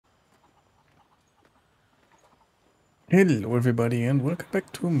Hello everybody and welcome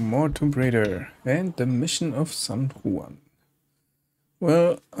back to more Tomb Raider and the mission of San Juan.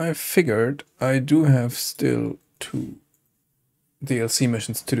 Well, I figured I do have still 2 DLC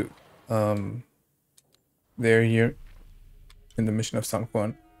missions to do. They're here in the mission of San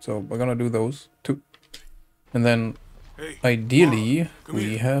Juan, so we're gonna do those 2. And then ideally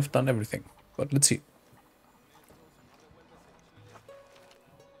we have done everything, but let's see.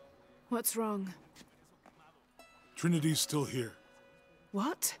 What's wrong? Trinity's still here.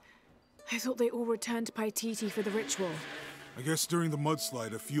 What? I thought they all returned to Paititi for the ritual. I guess during the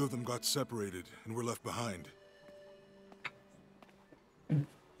mudslide, a few of them got separated and were left behind. Hello.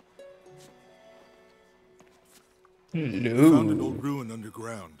 We found an old ruin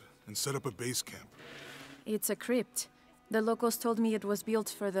underground and set up a base camp. It's a crypt. The locals told me it was built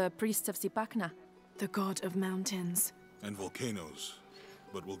for the priests of Zipacna. The god of mountains. And volcanoes,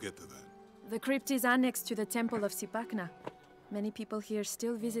 but we'll get to that. The crypt is annexed to the temple of Zipacna. Many people here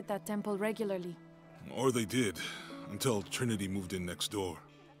still visit that temple regularly. Or they did, until Trinity moved in next door.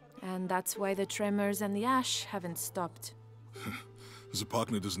 And that's why the tremors and the ash haven't stopped.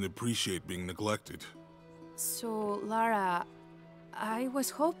 Zipacna doesn't appreciate being neglected. So, Lara, I was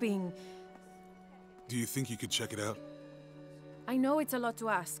hoping... Do you think you could check it out? I know it's a lot to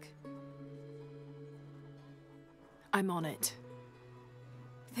ask. I'm on it.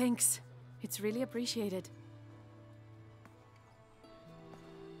 Thanks. It's really appreciated.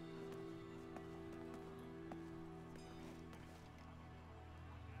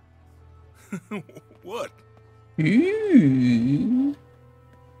 What? Ooh.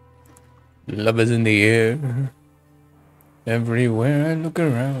 Love is in the air. Everywhere I look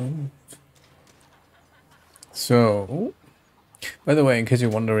around. So, by the way, in case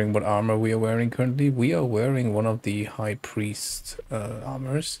you're wondering what armor we are wearing currently, we are wearing one of the High Priest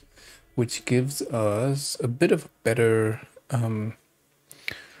armors, which gives us a bit of better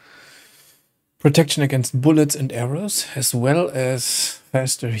protection against bullets and arrows, as well as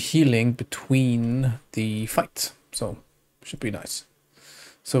faster healing between the fights. So, should be nice.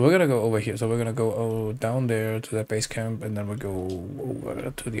 So we're gonna go over here. So we're gonna go down there to that base camp, and then we'll go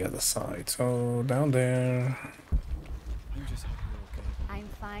over to the other side. So down there. I'm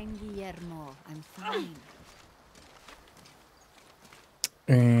fine, Guillermo. I'm fine.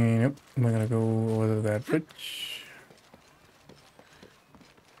 And yep, we're gonna go over to that bridge.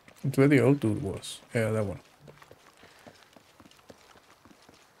 It's where the old dude was. Yeah, that one.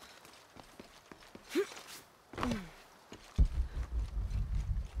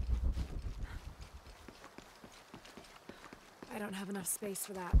 I don't have enough space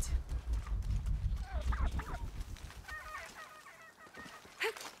for that.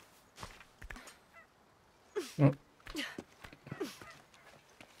 Oh.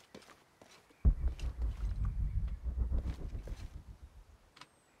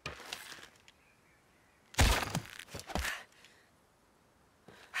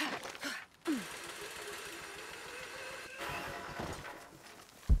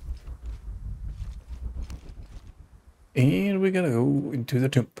 And we're gonna go into the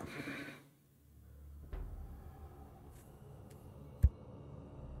tomb.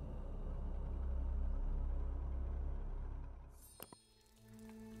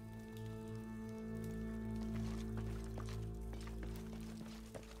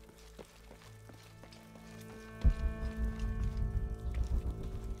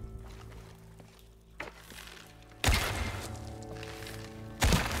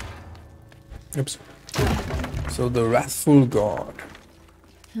 Oops. So the wrathful god.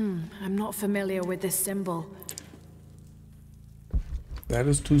 I'm not familiar with this symbol. That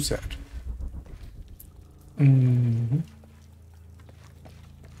is too sad. Mm-hmm.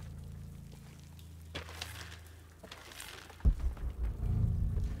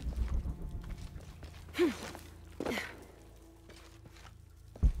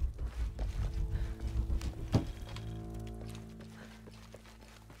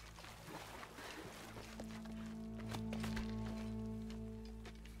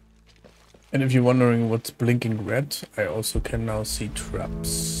 And if you're wondering what's blinking red, I also can now see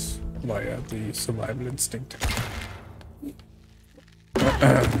traps via the survival instinct.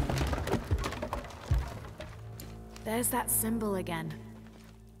 There's that symbol again.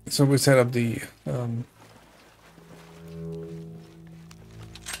 So we set up the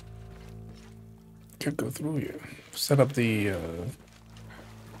can't go through here. Set up the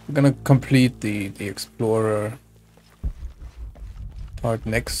we're gonna complete the explorer part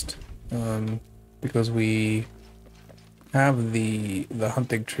next. Because we have the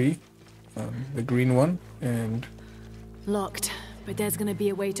hunting tree, the green one, and Locked, but there's gonna be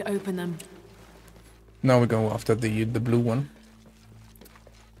a way to open them. Now we go after the blue one.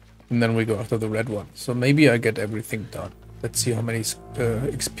 And then we go after the red one. So maybe I get everything done. Let's see how many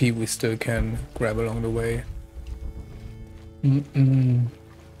XP we still can grab along the way. Mm-mm.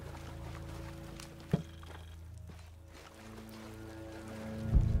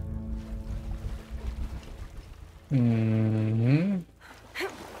 Mm-hmm.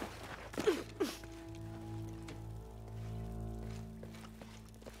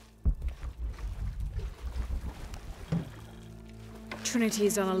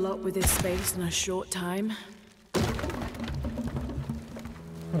 Trinity's done a lot with this space in a short time.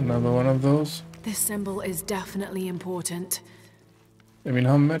 Another one of those. This symbol is definitely important. I mean,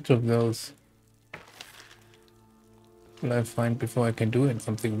 how much of those will I find before I can do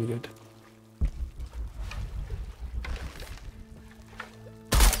something with it?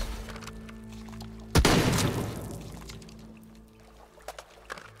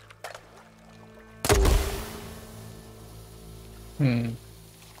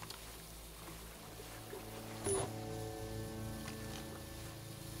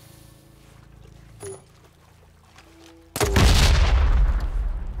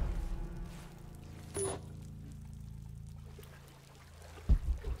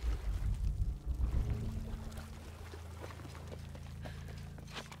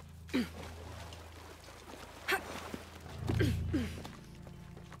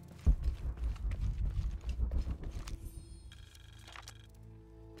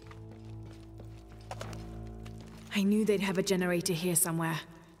 I knew they'd have a generator here somewhere.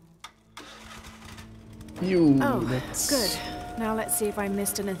 Oh, good. Now let's see if I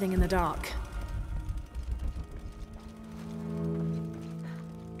missed anything in the dark.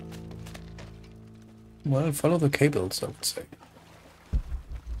 Well, follow the cables, I would say.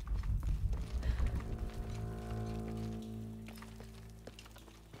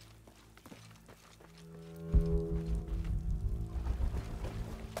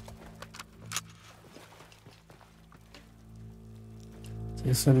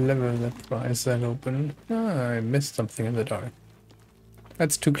 There's a lever that pries that open. Ah, I missed something in the dark.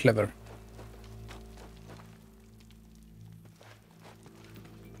 That's too clever.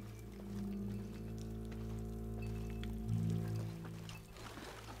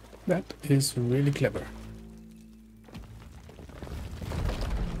 That is really clever.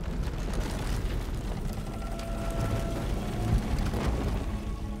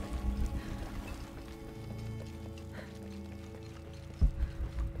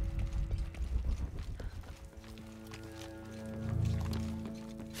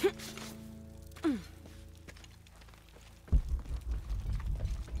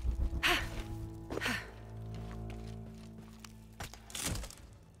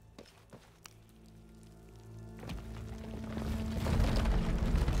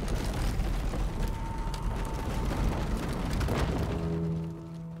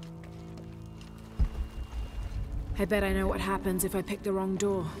 I bet I know what happens if I pick the wrong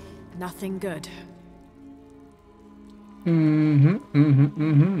door. Nothing good.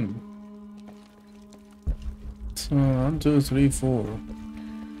 So, 1, 2, 3, 4.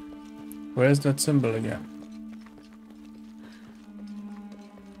 Where's that symbol again?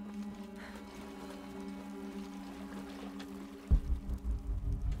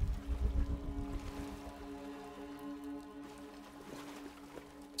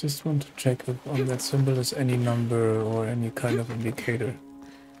 Just want to check if on that symbol is any number or any kind of indicator.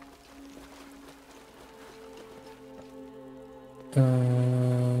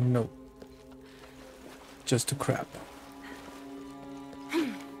 No. Just a crab.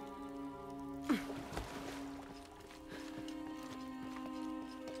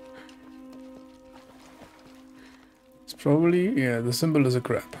 It's probably, yeah, the symbol is a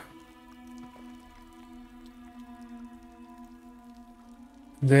crab.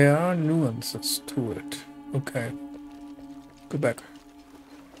 There are nuances to it. Okay. Go back.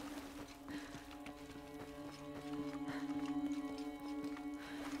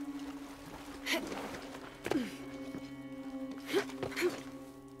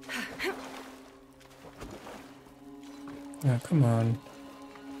 Yeah, come on.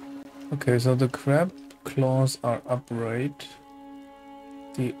 Okay, so the crab claws are upright.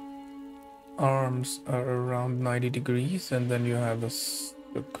 The arms are around 90 degrees, and then you have the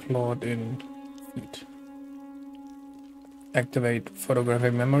clawed in feet. Activate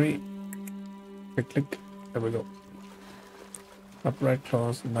photographic memory. Click. There we go. Upright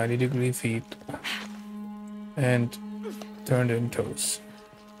claws, 90-degree feet, and turned in toes.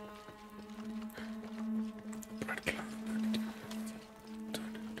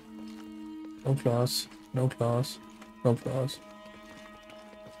 No claws, no claws, no claws.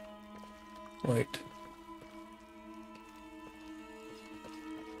 Wait,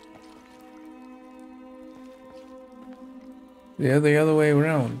 Yeah, the other way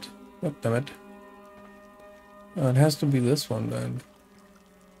around. Oh, damn it. It has to be this one then.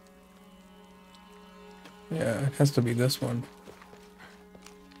 Yeah, it has to be this one.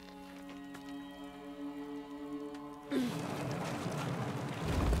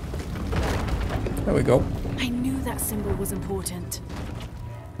 There we go. I knew that symbol was important.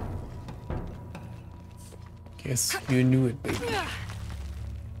 Yes, you knew it, baby.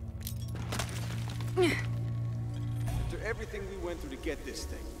 After everything we went through to get this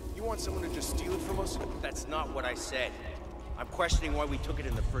thing, you want someone to just steal it from us? That's not what I said. I'm questioning why we took it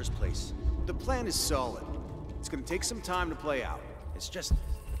in the first place. The plan is solid. It's gonna take some time to play out. It's just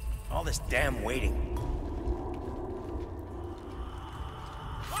all this damn waiting.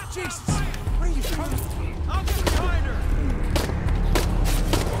 Jesus! What are you doing? I'll get behind her!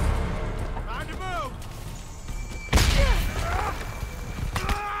 Time to move!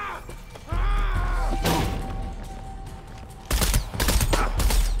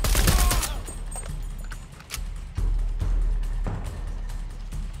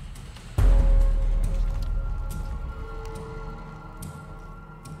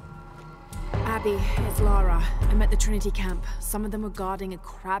 Abby, it's Lara. I'm at the Trinity camp. Some of them were guarding a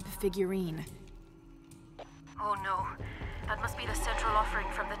crab figurine. Oh no. That must be the central offering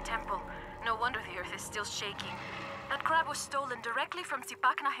from the temple. No wonder the earth is still shaking. That crab was stolen directly from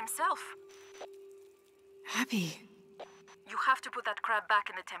Zipacna himself. Abby. You have to put that crab back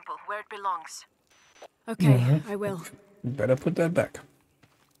in the temple, where it belongs. Okay, I will. Better put that back.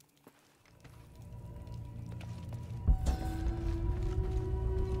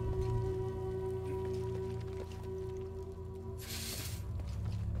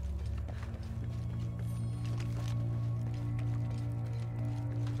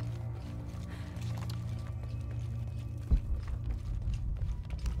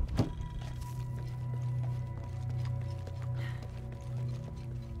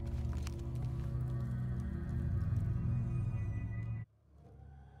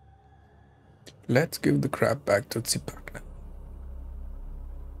 Let's give the crab back to Zipacna.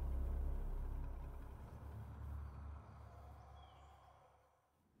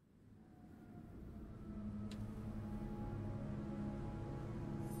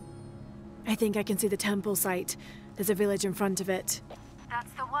 I think I can see the temple site. There's a village in front of it.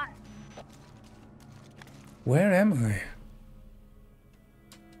 That's the one. Where am I?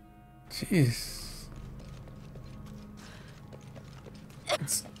 Jeez.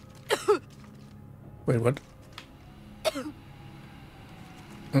 It's... Wait, what?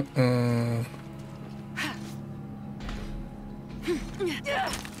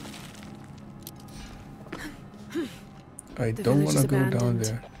 I don't want to go down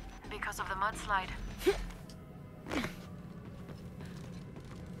there. Because of the mudslide.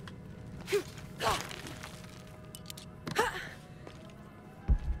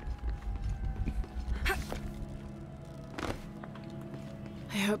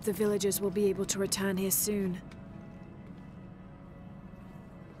 I hope the villagers will be able to return here soon.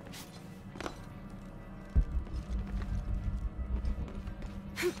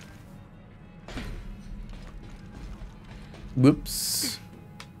 Whoops.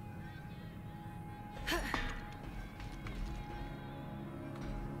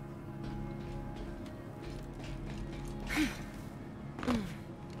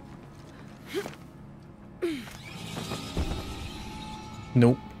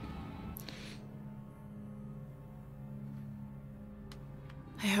 Nope.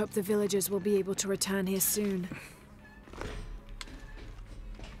 I hope the villagers will be able to return here soon.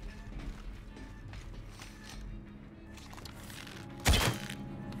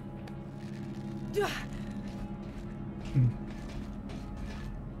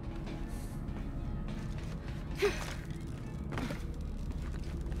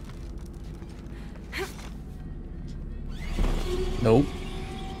 Nope.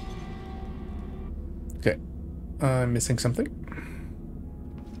 Okay. I'm missing something.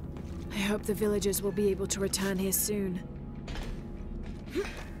 I hope the villagers will be able to return here soon.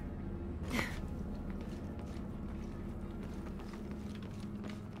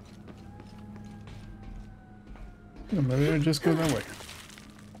 Maybe I'll just go that way.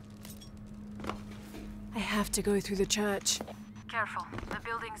 I have to go through the church. Careful, the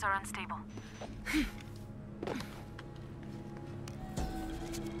buildings are unstable.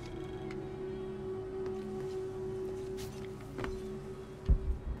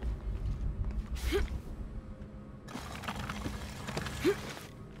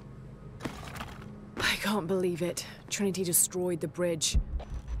 I can't believe it. Trinity destroyed the bridge.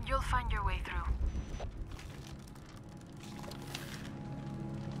 You'll find your way through.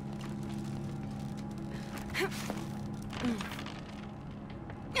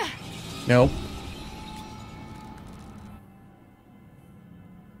 Nope.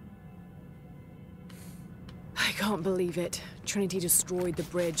 I can't believe it. Trinity destroyed the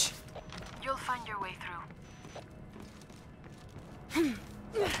bridge. You'll find your way through.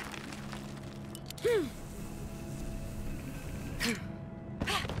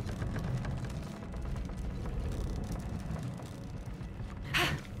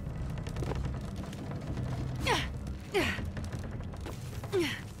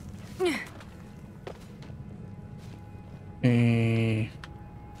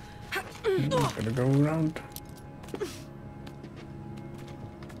 I'm gonna go around.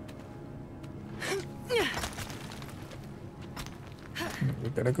 We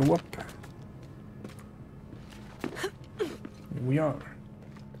gotta go up. Here we are.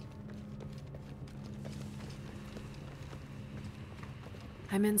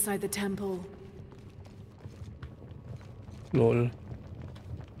 I'm inside the temple. Lol.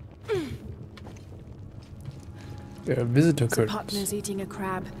 There are visitor curtains. Zipacna's eating a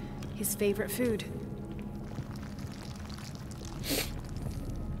crab. His favorite food.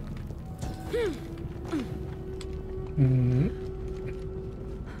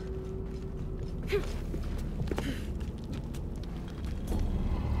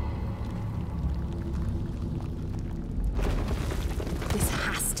 This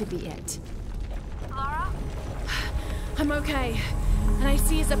has to be it. Lara? I'm okay. And I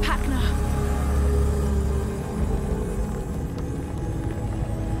see Zipacna.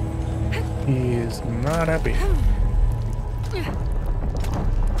 He is not happy.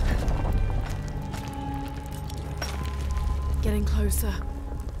 Getting closer.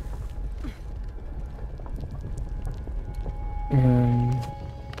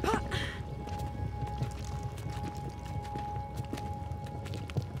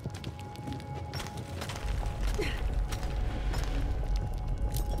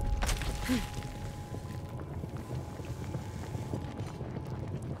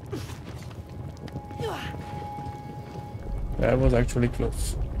 That was actually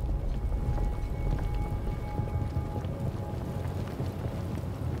close.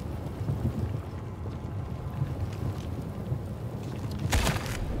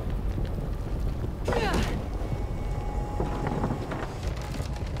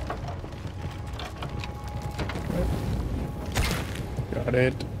 Got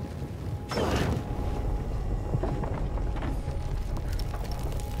it.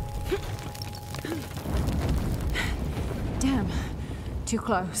 Damn. Too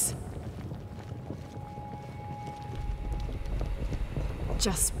close.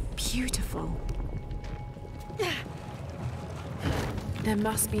 Just beautiful. There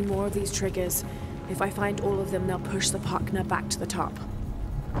must be more of these triggers. If I find all of them, they'll push the Zipacna back to the top.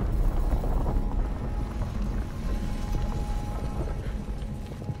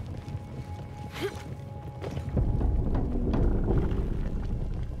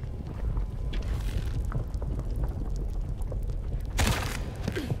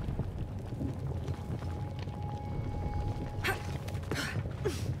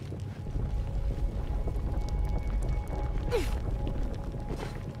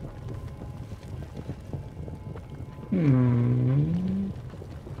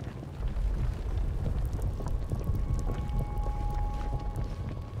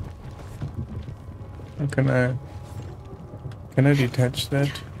 How can I detach that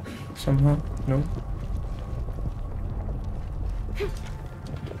somehow? No.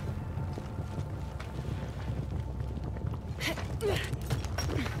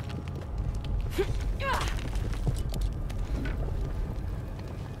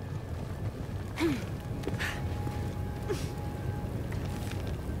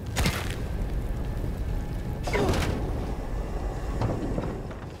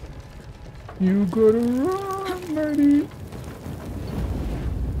 You gotta run, lady.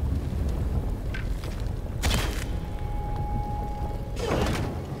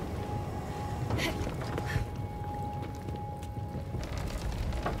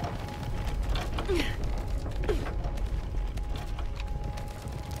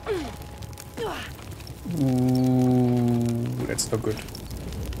 Ooh, that's not good.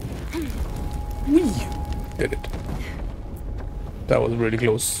 We did it. That was really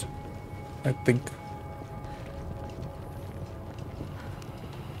close, I think.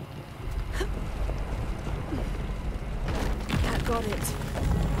 That got it.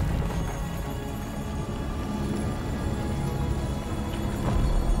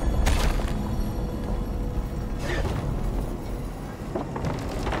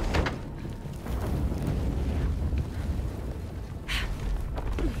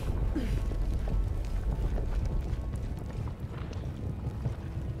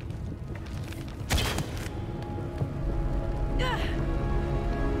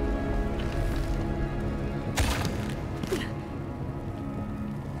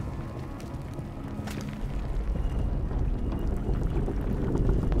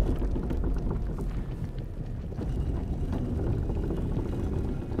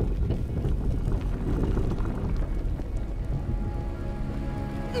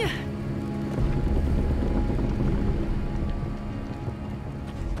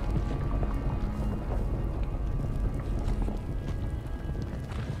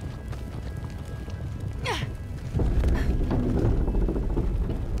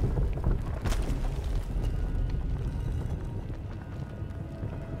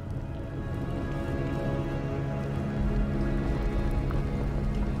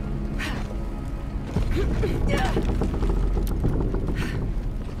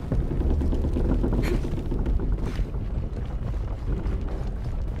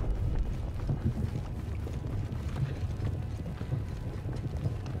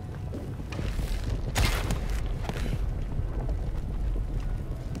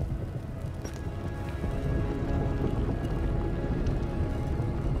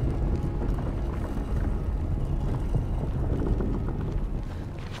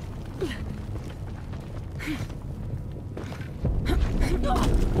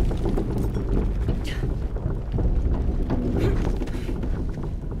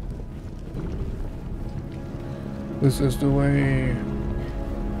 This is the way.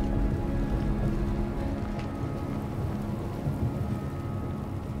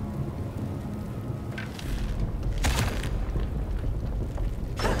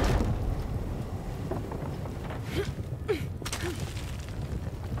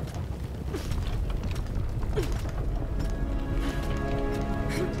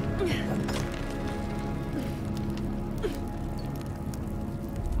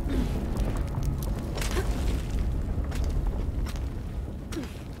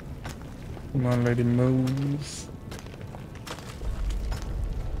 Come on, lady, move.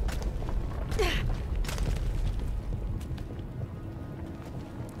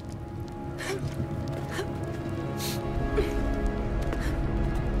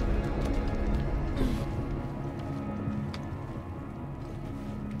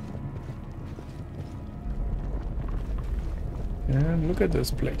 And look at this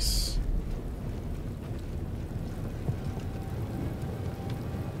place.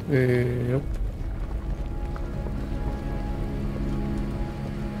 Yep.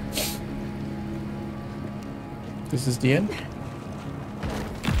 This is the end.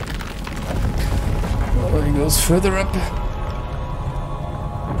 Oh, he goes further up.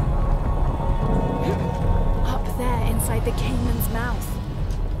 Up there, inside the caiman's mouth.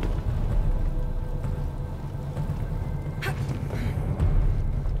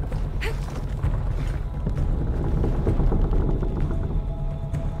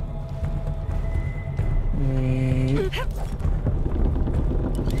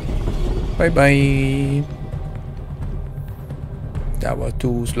 Bye-bye. That was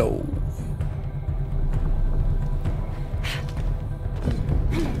too slow.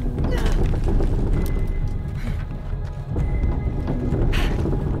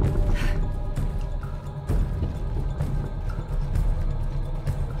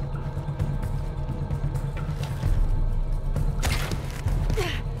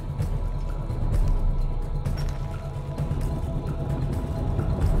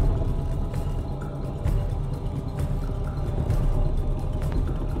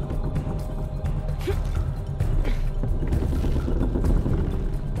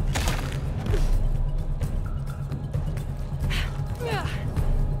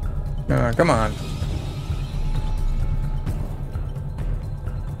 Come on.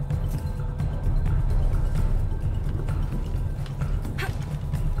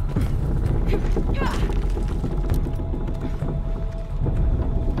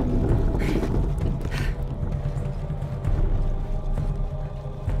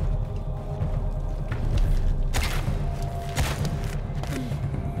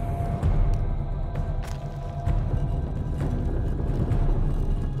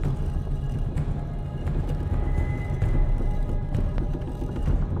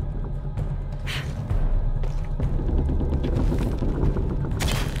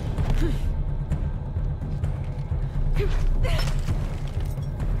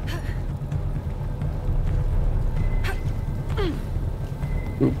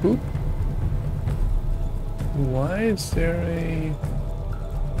 Boop boop. Why is there a...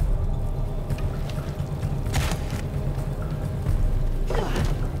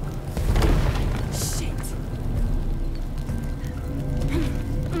 Shit.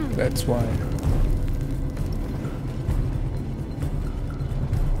 That's why.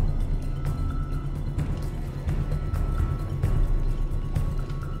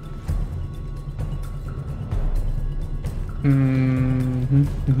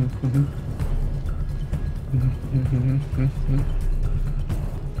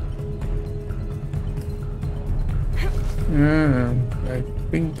 I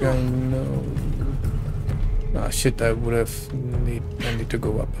think I know. Ah, shit! I would have I need to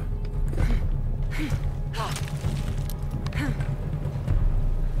go up.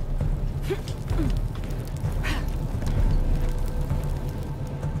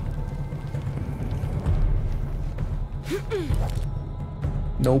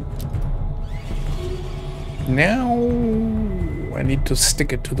 Nope. Now I need to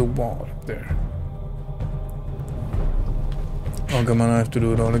stick it to the wall up there. Oh, come on, I have to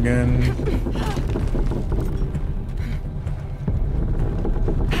do it all again.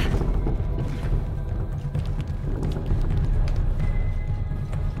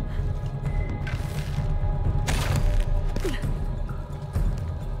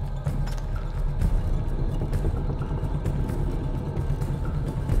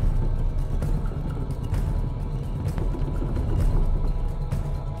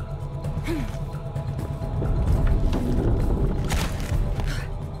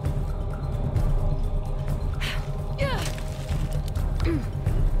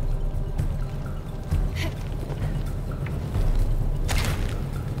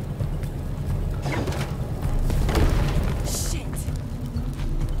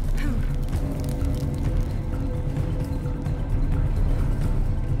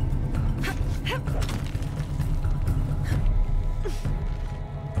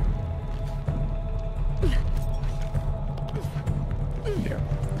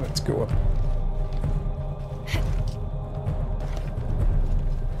 Go up.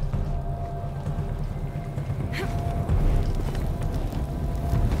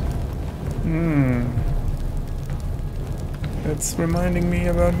 That's reminding me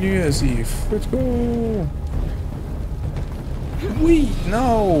about New Year's Eve. Let's go. Wee!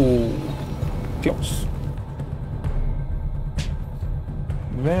 No! Close.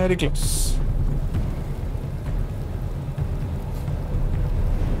 Very close.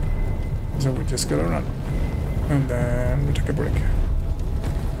 So we just gotta run. And then we take a break.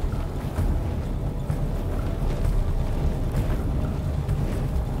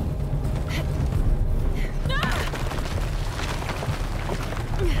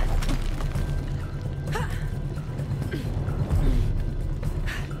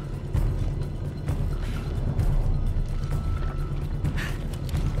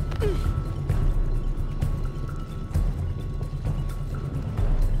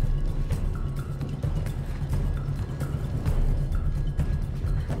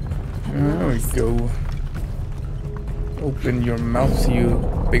 There we go. Open your mouth, you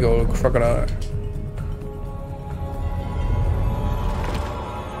big old crocodile.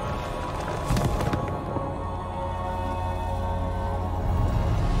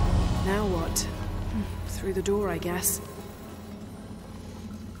 Now what? Through the door, I guess.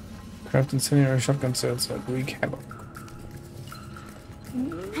 Craft incendiary shotgun cells that wreak havoc.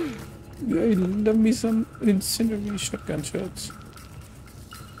 I love me some incendiary shotgun shells.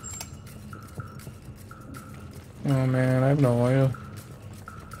 Oh man, I have no oil.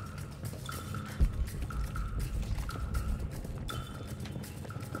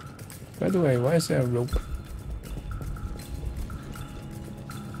 By the way, why is there a rope?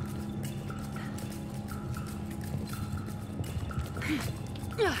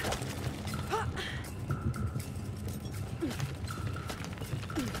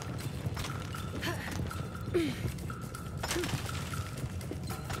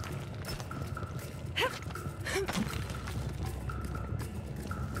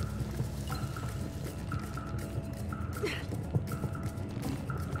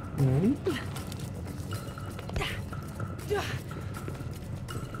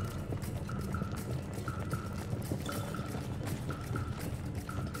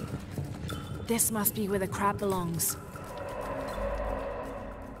 This must be where the crab belongs.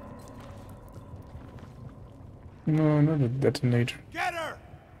 No, not a detonator. Get her!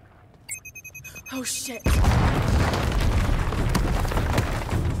 Oh shit!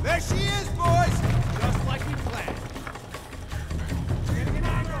 There she is, boys! Just like we planned. Getting an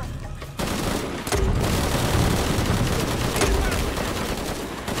angle.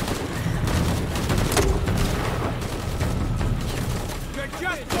 You're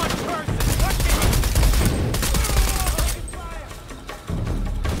just one person!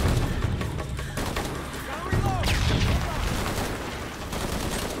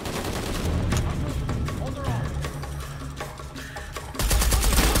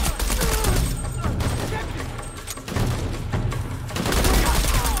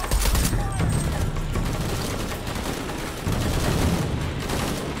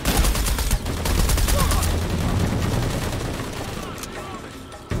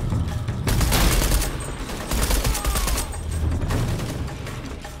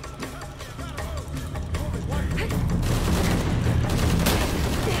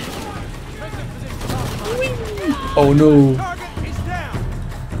 Oh no.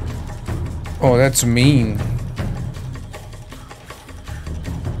 Oh, that's mean.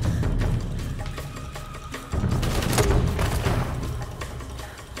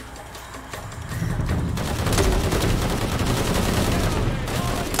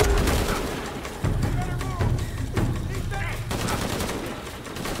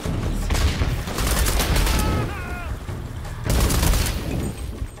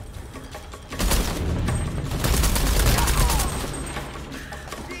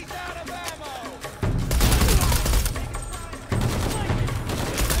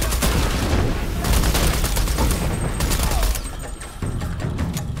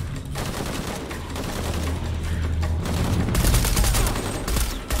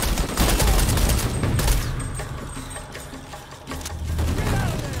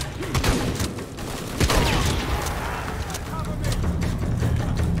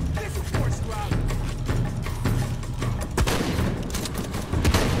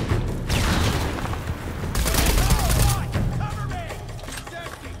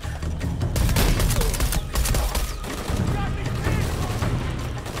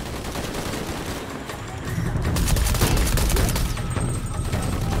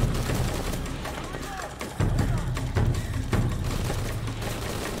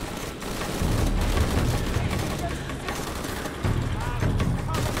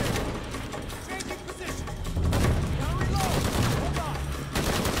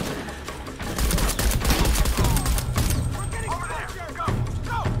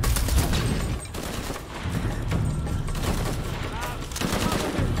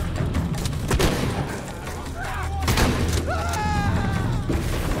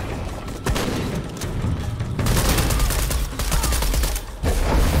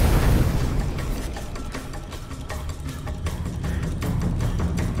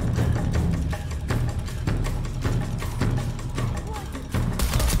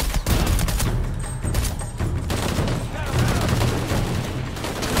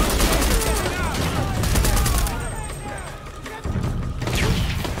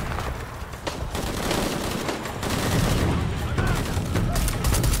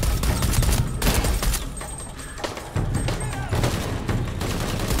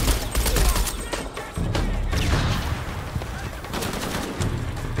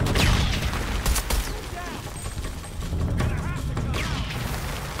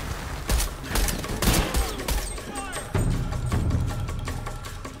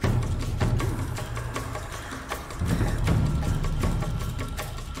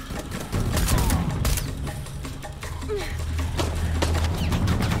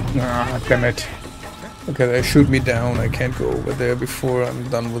 Ah, damn it. Okay, they shoot me down. I can't go over there before I'm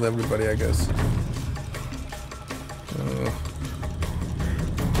done with everybody, I guess.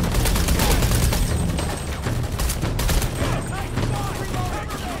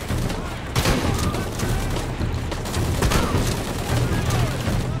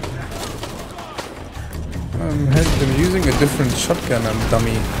 I'm using a different shotgun, I'm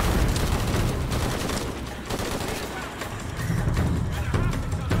dummy.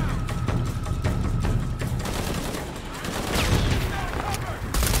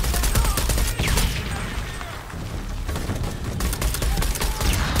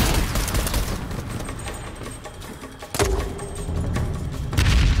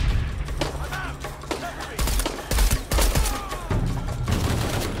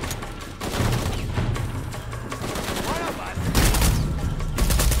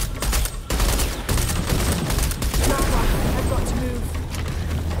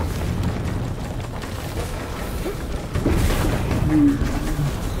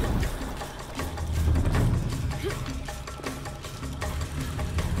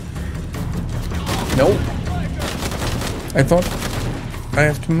 No. I thought I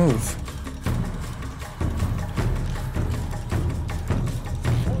have to move.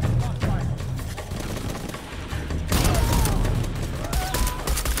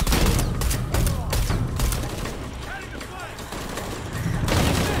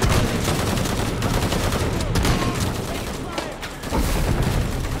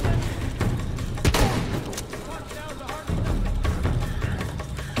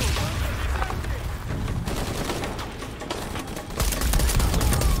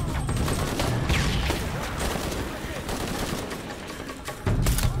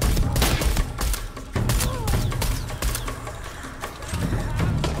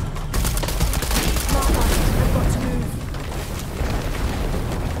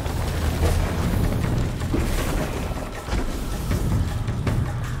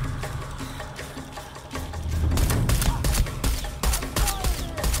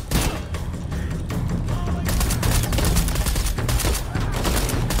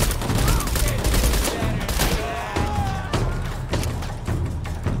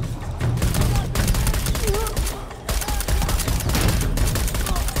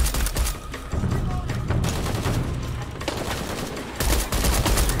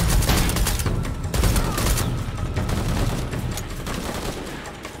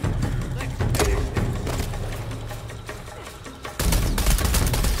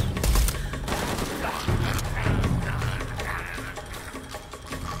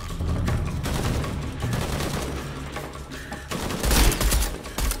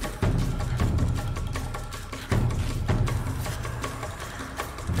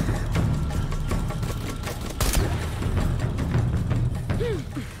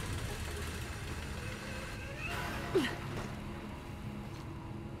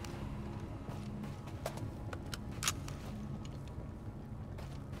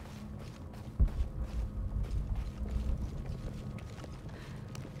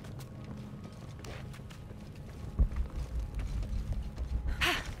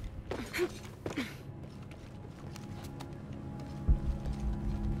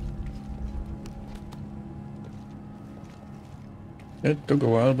 It took a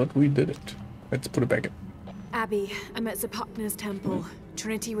while, but we did it. Let's put it back in. Abby, I'm at Zipacna's temple.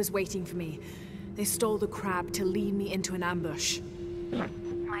 Trinity was waiting for me. They stole the crab to lead me into an ambush.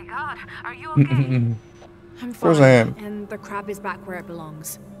 My God, are you okay? I'm fine. Of course I am. And the crab is back where it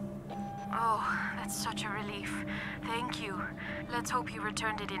belongs. Oh, that's such a relief. Thank you. Let's hope you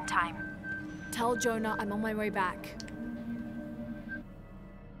returned it in time. Tell Jonah I'm on my way back.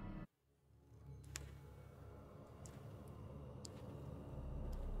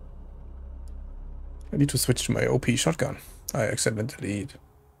 I need to switch to my OP shotgun. I accidentally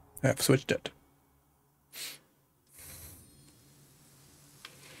have switched it.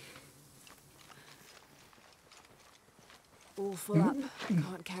 All full up.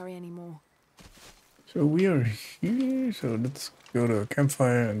 Can't carry anymore. So we are here. So let's go to a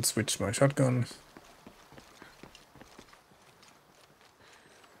campfire and switch my shotgun.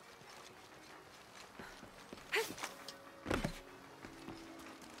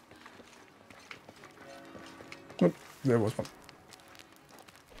 Oh, there was one.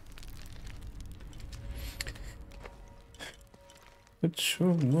 Not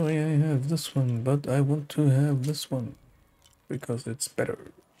sure why I have this one, but I want to have this one because it's better.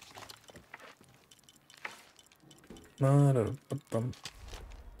 How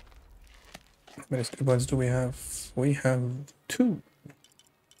many skill points do we have? We have 2.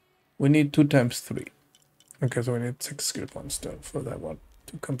 We need 2 times 3. Okay, so we need 6 skill points for that one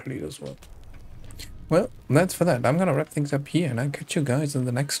to complete as well. Well, that's for that. I'm gonna wrap things up here, and I'll catch you guys in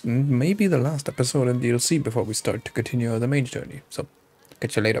the next, maybe the last episode in DLC before we start to continue the main journey. So,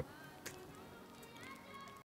 catch you later.